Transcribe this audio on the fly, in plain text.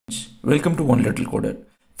Welcome to One Little Coder.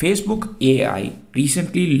 Facebook AI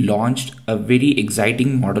recently launched a very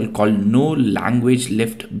exciting model called No Language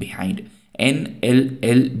Left Behind,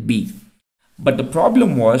 NLLB. But the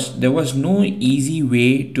problem was there was no easy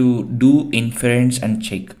way to do inference and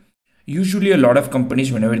check. Usually, a lot of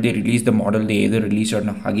companies, whenever they release the model, they either release on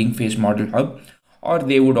a Hugging Face Model Hub or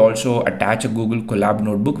they would also attach a Google Colab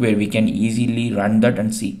notebook where we can easily run that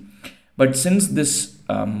and see. But since this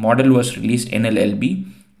model was released NLLB,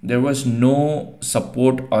 there was no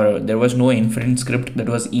support or there was no inference script that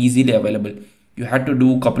was easily available. You had to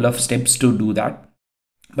do a couple of steps to do that.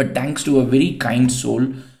 But thanks to a very kind soul,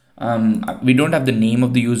 we don't have the name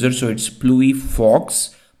of the user, so it's Pluise.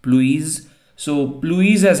 So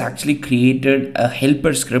Pluise has actually created a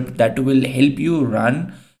helper script that will help you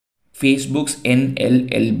run Facebook's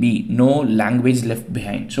NLLB, no language left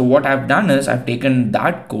behind. So what I've done is I've taken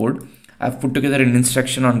that code, I've put together an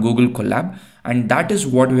instruction on Google Colab, and that is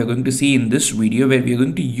what we are going to see in this video, where we are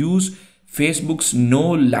going to use Facebook's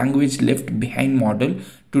no language left behind model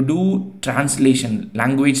to do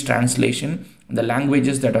language translation, the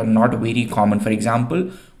languages that are not very common. For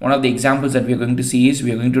example, one of the examples that we are going to see is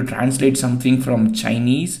we are going to translate something from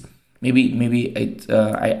Chinese. Maybe it's,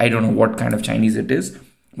 I don't know what kind of Chinese it is,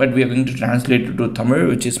 but we are going to translate it to Tamil,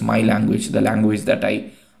 which is my language, the language that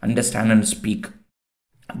I understand and speak.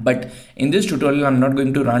 But in this tutorial, I'm not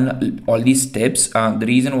going to run all these steps. The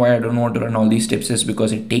reason why I don't want to run all these steps is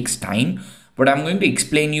because it takes time. But I'm going to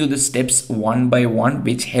explain you the steps one by one,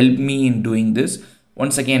 which help me in doing this.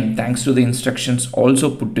 Once again, thanks to the instructions also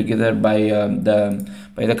put together by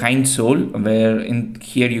the kind soul, where in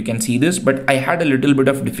here you can see this. But I had a little bit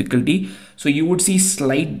of difficulty, so you would see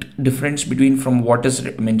slight difference between from what is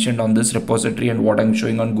mentioned on this repository and what I'm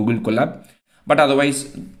showing on Google Colab. But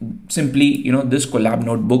otherwise, simply, this Colab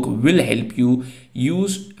notebook will help you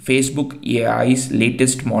use Facebook AI's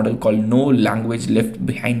latest model called No Language Left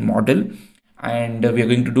Behind model. And we are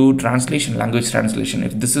going to do language translation.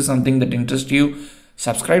 If this is something that interests you,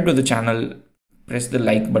 subscribe to the channel, press the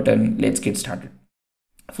like button. Let's get started.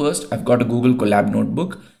 First, I've got a Google Colab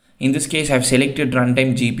notebook. In this case, I've selected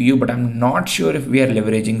runtime GPU, but I'm not sure if we are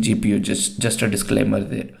leveraging GPU, just a disclaimer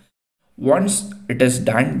there. Once it is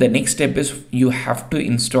done, the next step is you have to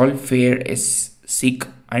install FairSeek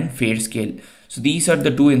and FairScale. So these are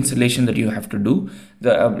the two installations that you have to do.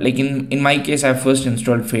 Like in my case, I first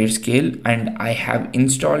installed FairScale and I have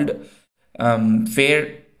installed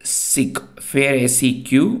FairSeq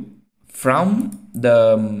from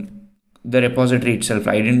the repository itself.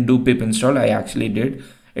 I didn't do pip install. I actually did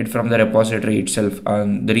it from the repository itself.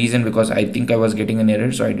 The reason because I think I was getting an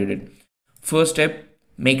error, so I did it. First step,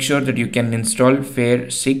 make sure that you can install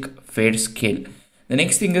FairSeek, FairScale. The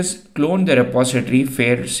next thing is clone the repository,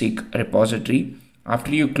 FairSeek repository.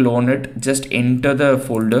 After you clone it, just enter the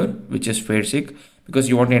folder, which is FairSeek, because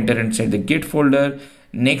you want to enter inside the Git folder.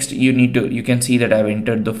 Next, you can see that I've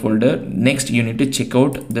entered the folder. Next, you need to check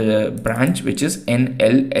out the branch, which is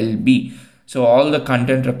NLLB. So all the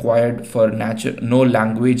content required for no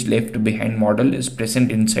language left behind model is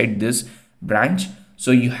present inside this branch.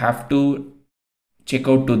 So you have to check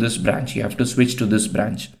out to this branch. You have to switch to this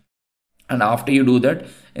branch. And after you do that,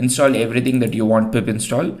 install everything that you want pip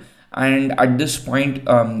install. And at this point,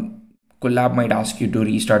 Colab might ask you to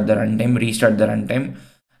restart the runtime.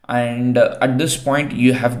 And at this point,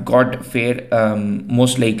 you have got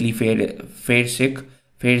most likely FairSeek,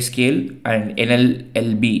 FairScale, and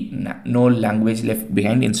NLLB, no language left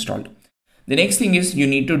behind, installed. The next thing is you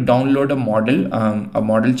need to download a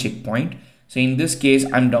model checkpoint. So in this case,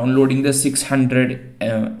 I'm downloading the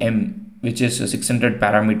 600M, which is a 600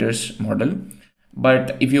 parameters model.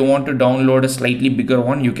 But if you want to download a slightly bigger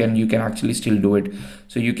one, you can actually still do it.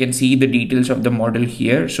 So you can see the details of the model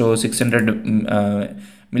here. So 600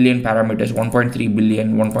 million parameters, 1.3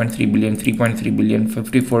 billion, 1.3 billion, 3.3 billion,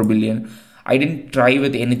 54 billion. I didn't try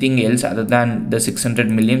with anything else other than the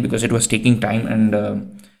 600 million because it was taking time, and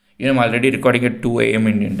I'm already recording at 2 a.m.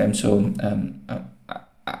 Indian time. So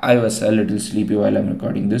I was a little sleepy while I'm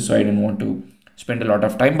recording this, so I didn't want to spend a lot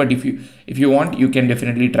of time. But if you want, you can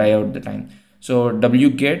definitely try out the time. So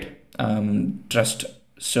wget trust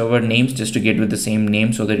server names, just to get with the same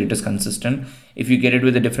name so that it is consistent. If you get it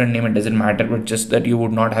with a different name, it doesn't matter, but just that you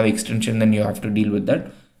would not have extension, then you have to deal with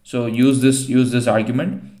that. So use this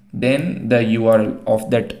argument, then the URL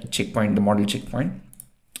of that checkpoint, the model checkpoint,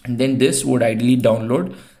 and then this would ideally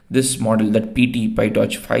download this model, that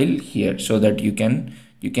PyTorch file here, so that you can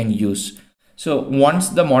use. So once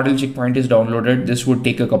the model checkpoint is downloaded, this would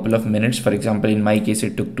take a couple of minutes. For example, in my case,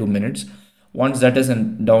 it took 2 minutes. Once that is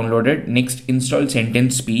downloaded, next install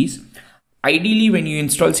sentence piece. Ideally, when you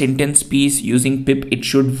install sentence piece using pip, it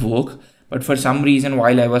should work. But for some reason,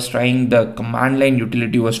 while I was trying, the command line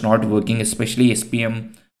utility was not working, especially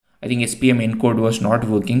SPM. I think SPM encode was not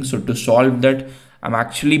working. So to solve that, I'm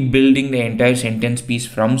actually building the entire sentence piece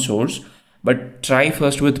from source. But try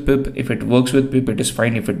first with pip. If it works with pip, it is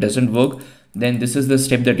fine. If it doesn't work, then this is the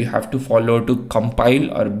step that you have to follow to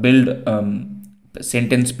compile or build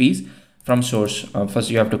sentence piece from source. First,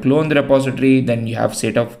 you have to clone the repository. Then you have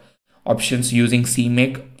set of options using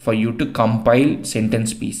CMake for you to compile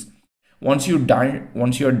sentence piece. Once you're done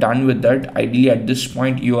with that, ideally at this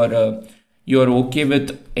point you are okay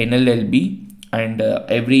with NLLB and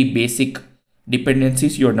every basic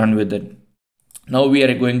dependencies, you're done with it. Now we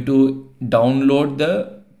are going to download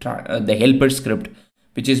the helper script,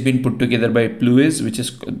 which has been put together by Pluis, which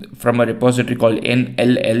is from a repository called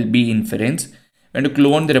NLLB Inference. We're going to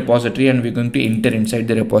clone the repository and we're going to enter inside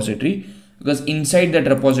the repository, because inside that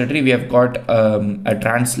repository we have got a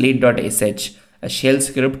translate.sh, a shell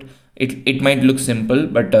script. It might look simple,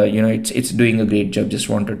 but it's doing a great job. Just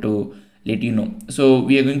wanted to let you know. So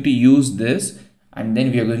we are going to use this and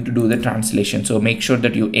then we are going to do the translation. So make sure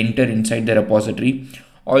that you enter inside the repository.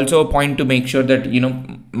 Also a point to make sure that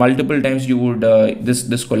multiple times you would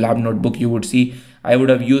this Colab notebook, you would see I would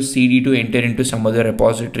have used cd to enter into some other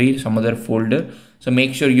repository, some other folder. So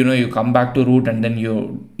make sure you come back to root and then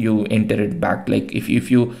you enter it back. Like if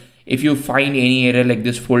you find any error like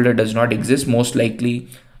this folder does not exist, most likely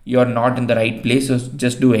you're not in the right place. So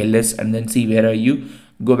just do ls and then see where are you,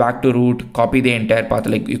 go back to root, copy the entire path.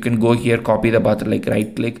 Like you can go here, copy the path, like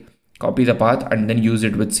right click, copy the path and then use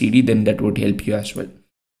it with cd, then that would help you as well.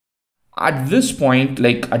 At this point,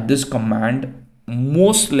 like at this command,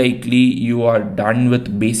 most likely you are done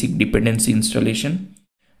with basic dependency installation,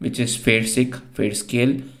 which is fairseek,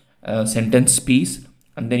 fairscale, sentence piece,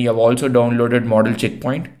 and then you have also downloaded model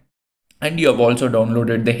checkpoint and you have also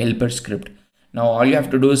downloaded the helper script. Now all you have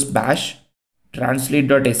to do is bash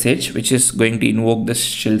translate.sh, which is going to invoke the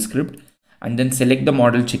shell script, and then select the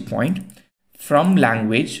model checkpoint from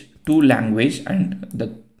language to language and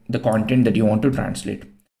the content that you want to translate.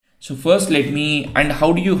 So first and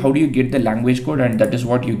how do you get the language code? And that is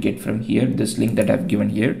what you get from here, this link that I've given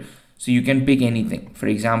here. So you can pick anything. For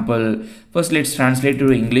example, first let's translate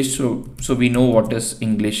to English. So we know what is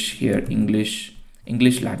English here, English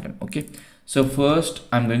Latin. Okay. So first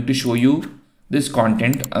I'm going to show you this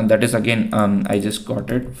content, and that is again, I just got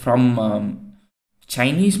it from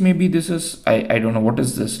Chinese. Maybe this is, I don't know, what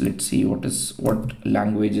is this? Let's see, what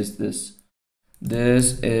language is this?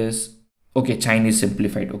 This is, okay, Chinese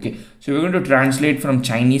simplified. Okay, so we're going to translate from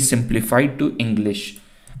Chinese simplified to English,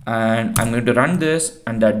 and I'm going to run this.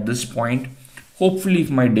 And at this point, hopefully if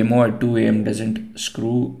my demo at 2 AM doesn't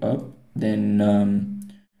screw up, then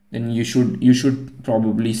you should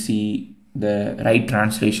probably see the right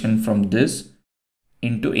translation from this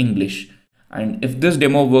into English. And if this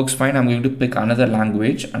demo works fine, I'm going to pick another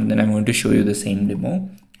language and then I'm going to show you the same demo,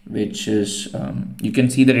 which is you can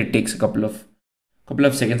see that it takes a couple of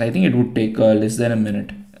seconds. I think it would take less than a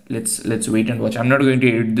minute. Let's wait and watch. I'm not going to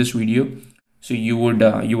edit this video, so you would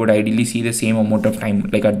ideally see the same amount of time.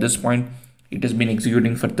 Like at this point it has been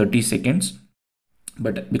executing for 30 seconds,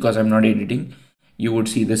 but because I'm not editing, you would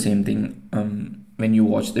see the same thing when you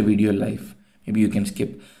watch the video live. Maybe you can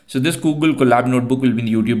skip. So this Google Colab notebook will be in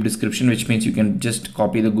the YouTube description, which means you can just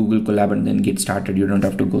copy the Google Colab and then get started. You don't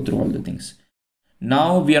have to go through all the things.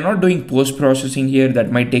 Now we are not doing post-processing here.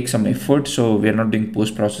 That might take some effort. So we are not doing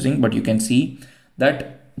post-processing, but you can see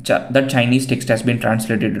that that Chinese text has been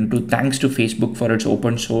translated into thanks to Facebook for its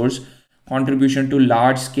open source contribution to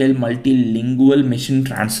large-scale multilingual machine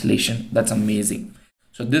translation. That's amazing.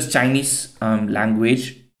 So this Chinese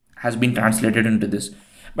language has been translated into this.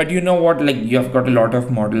 But you know what, like you have got a lot of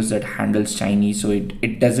models that handles Chinese, so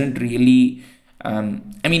it doesn't really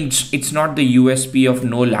I mean, it's not the USP of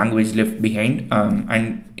no language left behind,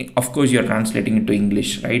 and of course you're translating it to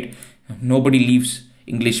English, right? Nobody leaves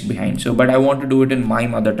English behind. So but I want to do it in my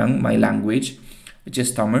mother tongue, my language, which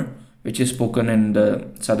is Tamil, which is spoken in the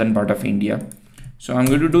southern part of India. So I'm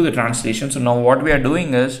going to do the translation. So now what we are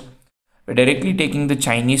doing is we're directly taking the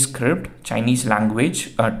Chinese script, Chinese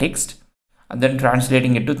language text, and then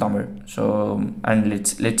translating it to Tamil. So and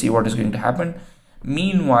let's see what is going to happen.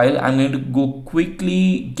 Meanwhile, I'm going to go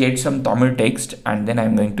quickly get some Tamil text, and then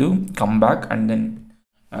I'm going to come back, and then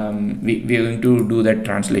we are going to do that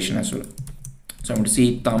translation as well. So I'm going to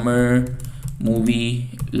see Tamil movie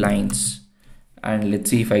lines, and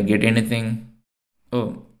let's see if I get anything.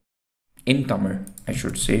 Oh, in Tamil I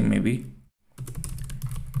should say, maybe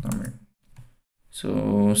Tamil.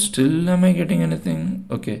 So still, am I getting anything?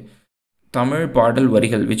 Okay. Tamil Padal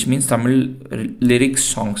Varigal, which means Tamil lyrics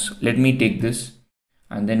songs. Let me take this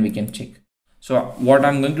and then we can check. So what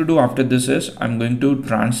I'm going to do after this is I'm going to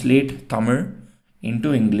translate Tamil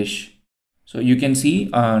into English. So you can see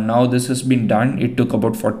now this has been done. It took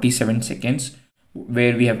about 47 seconds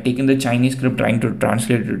where we have taken the Chinese script trying to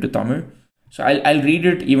translate it to Tamil. So I'll read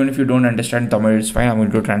it. Even if you don't understand Tamil, it's fine. I'm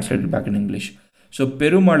going to translate it back in English. So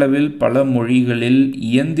பெருமளவில் பல மொழிகளில்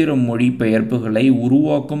இயந்திர மொழி பெயர்ப்புகளை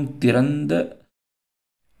உருவாக்கும் திறந்த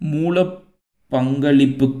மூல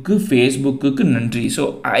பங்களிப்புக்கு Facebook நன்றி. So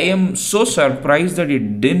I am so surprised that it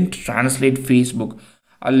didn't translate Facebook.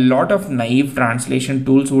 A lot of naive translation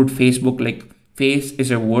tools would Facebook, like face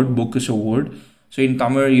is a word, book is a word. So in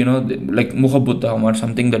Tamil, you know, like Muhabuddham or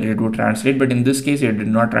something that it would translate, but in this case it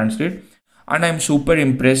did not translate. And I'm super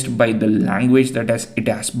impressed by the language that it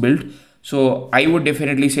has built. So I would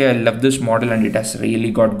definitely say I love this model and it has really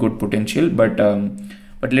got good potential, but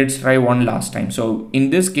let's try one last time. So in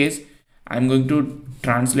this case I'm going to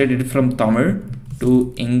translate it from Tamil to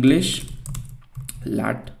English.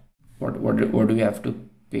 What do we have to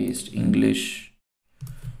paste? English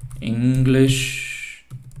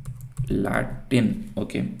Latin.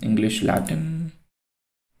 Okay, English Latin,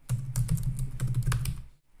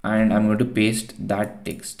 and I'm going to paste that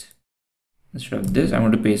text. Instead of this, I'm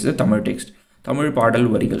going to paste the Tamil text. Tamil Padal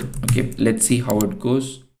Varigal. Okay, let's see how it goes.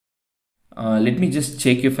 Let me just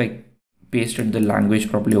check if I pasted the language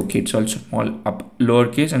properly. Okay, it's all small,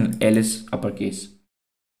 lowercase, and L is uppercase.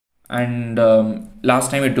 And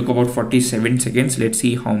last time it took about 47 seconds. Let's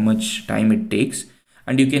see how much time it takes.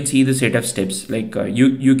 And you can see the set of steps. Like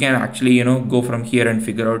you can actually, you know, go from here and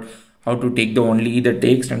figure out how to take the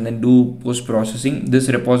text and then do post processing. This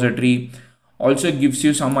repository also gives you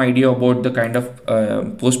some idea about the kind of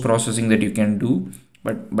post processing that you can do,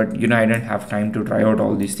 but you know, I didn't have time to try out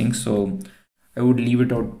all these things, so I would leave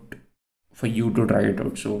it out for you to try it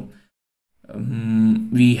out. So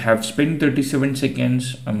we have spent 37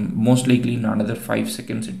 seconds. Most likely in another 5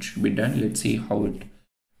 seconds it should be done. Let's see how it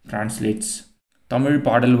translates. Tamil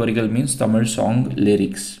Padal Varigal means Tamil song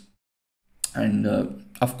lyrics, and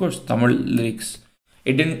of course Tamil lyrics.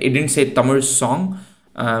 It didn't say Tamil song.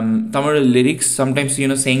 Tamil lyrics, sometimes, you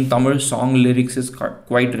know, saying Tamil song lyrics is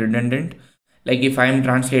quite redundant. Like if I am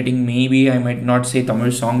translating, maybe I might not say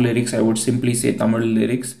Tamil song lyrics, I would simply say Tamil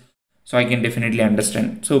lyrics, so I can definitely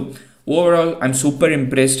understand. So overall I'm super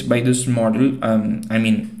impressed by this model. I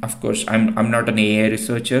mean, of course I'm not an AI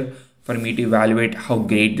researcher for me to evaluate how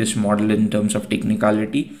great this model in terms of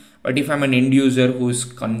technicality, but if I'm an end user who's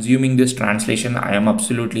consuming this translation, I am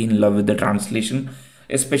absolutely in love with the translation,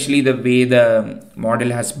 especially the way the model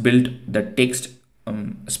has built the text,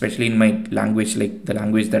 especially in my language, like the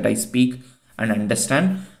language that I speak and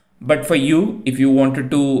understand. But for you, if you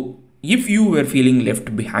were feeling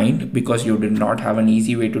left behind because you did not have an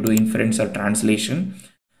easy way to do inference or translation,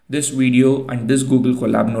 this video and this Google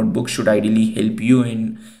Colab notebook should ideally help you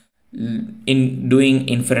in doing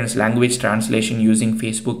inference language translation using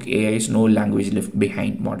Facebook AI's no language left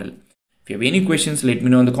behind model. If you have any questions, let me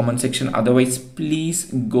know in the comment section. Otherwise, please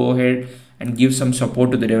go ahead and give some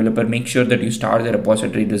support to the developer. Make sure that you start the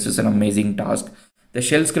repository. This is an amazing task. The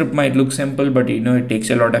shell script might look simple, but you know, it takes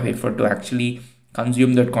a lot of effort to actually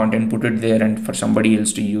consume that content, put it there, and for somebody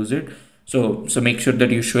else to use it. So make sure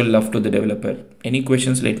that you show love to the developer. Any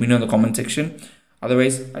questions, let me know in the comment section.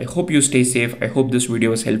 Otherwise, I hope you stay safe. I hope this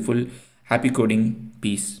video was helpful. Happy coding.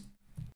 Peace.